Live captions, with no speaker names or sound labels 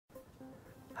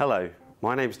Hello,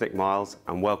 my name is Nick Miles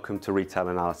and welcome to Retail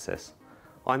Analysis.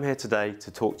 I'm here today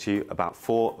to talk to you about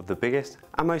 4 of the biggest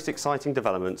and most exciting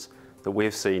developments that we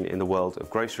have seen in the world of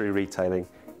grocery retailing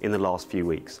in the last few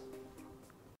weeks.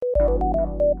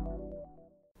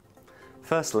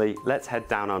 Firstly, let's head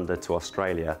down under to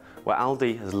Australia, where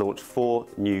Aldi has launched 4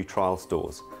 new trial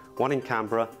stores, one in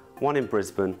Canberra, one in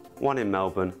Brisbane, one in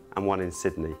Melbourne and one in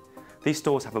Sydney. These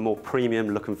stores have a more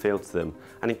premium look and feel to them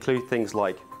and include things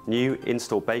like new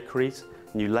in-store bakeries,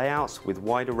 new layouts with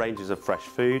wider ranges of fresh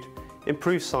food,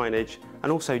 improved signage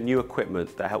and also new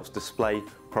equipment that helps display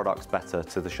products better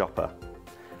to the shopper.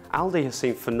 Aldi has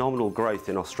seen phenomenal growth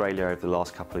in Australia over the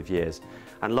last couple of years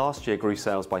and last year grew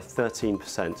sales by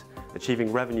 13%,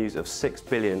 achieving revenues of 6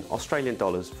 billion Australian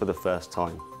dollars for the first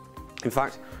time. In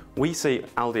fact, we see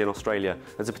Aldi in Australia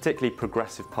as a particularly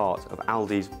progressive part of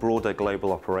Aldi's broader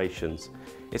global operations.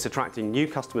 It's attracting new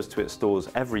customers to its stores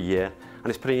every year and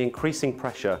it's putting increasing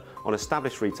pressure on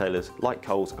established retailers like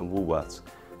Coles and Woolworths,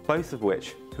 both of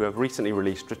which who have recently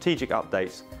released strategic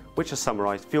updates which are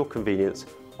summarised for your convenience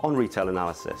on Retail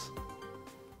Analysis.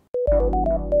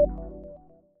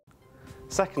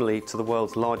 Secondly, to the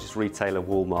world's largest retailer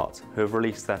Walmart, who have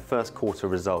released their first quarter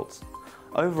results.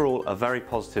 Overall, a very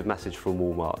positive message from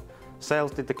Walmart.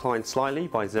 Sales did decline slightly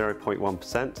by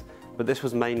 0.1%, but this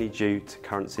was mainly due to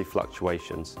currency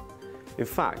fluctuations. In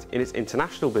fact, in its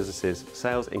international businesses,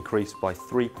 sales increased by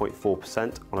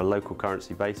 3.4% on a local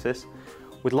currency basis,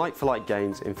 with like-for-like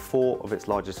gains in 4 of its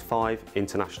largest 5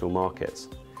 international markets.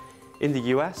 In the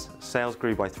US, sales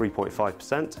grew by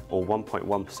 3.5% or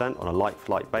 1.1% on a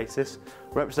like-for-like basis,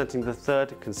 representing the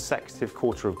 3rd consecutive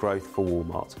quarter of growth for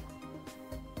Walmart.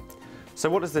 So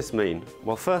what does this mean?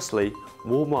 Well, firstly,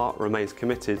 Walmart remains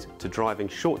committed to driving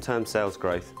short-term sales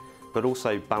growth, but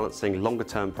also balancing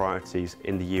longer-term priorities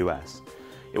in the US.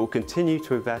 It will continue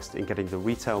to invest in getting the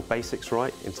retail basics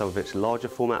right in some of its larger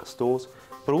format stores,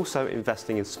 but also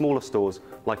investing in smaller stores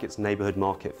like its neighbourhood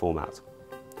market format.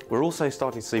 We're also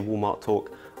starting to see Walmart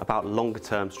talk about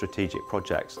longer-term strategic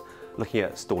projects, looking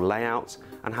at store layouts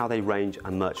and how they range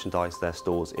and merchandise their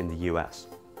stores in the US.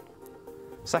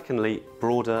 Secondly,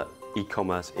 broader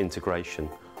e-commerce integration.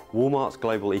 Walmart's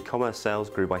global e-commerce sales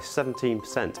grew by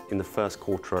 17% in the first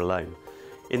quarter alone.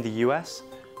 In the US,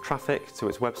 traffic to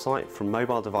its website from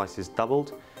mobile devices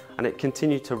doubled and it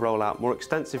continued to roll out more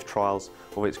extensive trials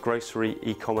of its grocery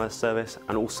e-commerce service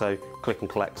and also click and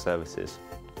collect services.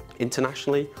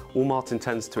 Internationally, Walmart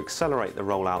intends to accelerate the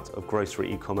rollout of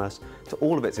grocery e-commerce to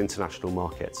all of its international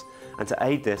markets, and to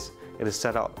aid this, it has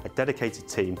set up a dedicated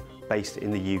team based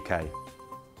in the UK.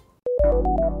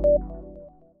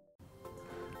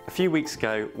 A few weeks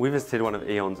ago, we visited one of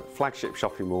Aeon's flagship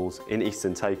shopping malls in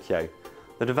eastern Tokyo.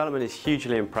 The development is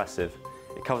hugely impressive.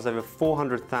 It covers over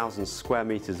 400,000 square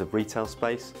metres of retail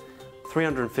space,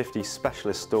 350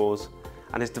 specialist stores,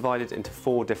 and is divided into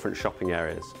 4 different shopping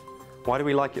areas. Why do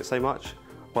we like it so much?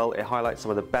 Well, it highlights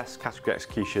some of the best category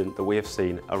execution that we have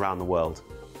seen around the world.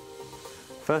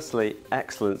 Firstly,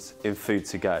 excellence in food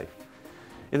to go.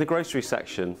 In the grocery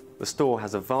section, the store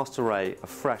has a vast array of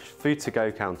fresh food to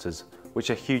go counters, which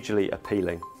are hugely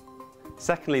appealing.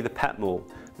 Secondly, the pet mall.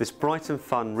 This bright and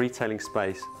fun retailing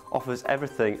space offers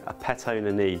everything a pet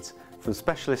owner needs, from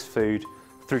specialist food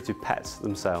through to pets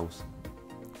themselves.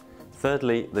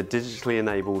 Thirdly, the digitally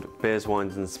enabled beers,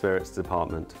 wines and spirits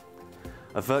department.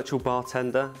 A virtual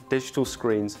bartender, digital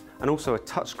screens and also a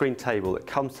touchscreen table that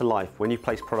comes to life when you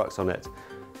place products on it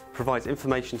provides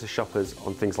information to shoppers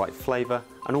on things like flavour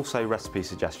and also recipe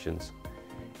suggestions.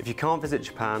 If you can't visit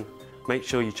Japan, make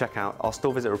sure you check out our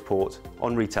store visit report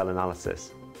on Retail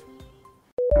Analysis.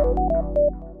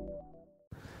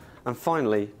 And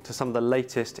finally, to some of the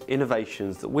latest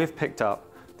innovations that we've picked up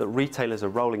that retailers are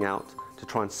rolling out to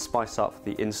try and spice up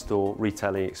the in-store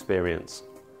retailing experience.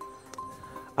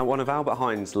 At one of Albert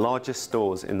Heijn's largest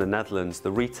stores in the Netherlands,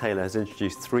 the retailer has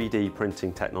introduced 3D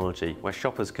printing technology where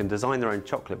shoppers can design their own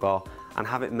chocolate bar and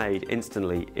have it made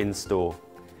instantly in-store.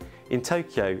 In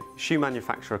Tokyo, shoe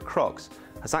manufacturer Crocs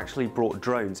has actually brought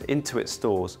drones into its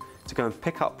stores to go and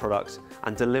pick up products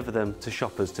and deliver them to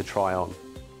shoppers to try on.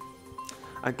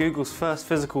 At Google's first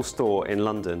physical store in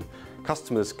London,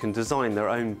 customers can design their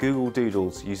own Google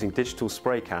Doodles using digital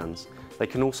spray cans. They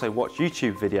can also watch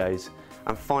YouTube videos,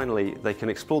 and finally they can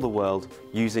explore the world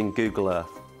using Google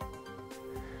Earth.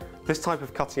 This type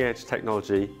of cutting-edge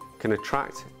technology can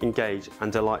attract, engage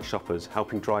and delight shoppers,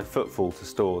 helping drive footfall to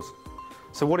stores.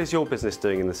 So what is your business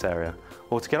doing in this area?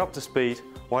 Well, to get up to speed,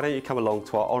 why don't you come along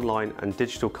to our online and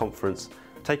digital conference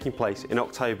taking place in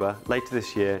October later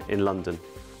this year in London.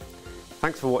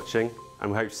 Thanks for watching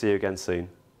and we hope to see you again soon.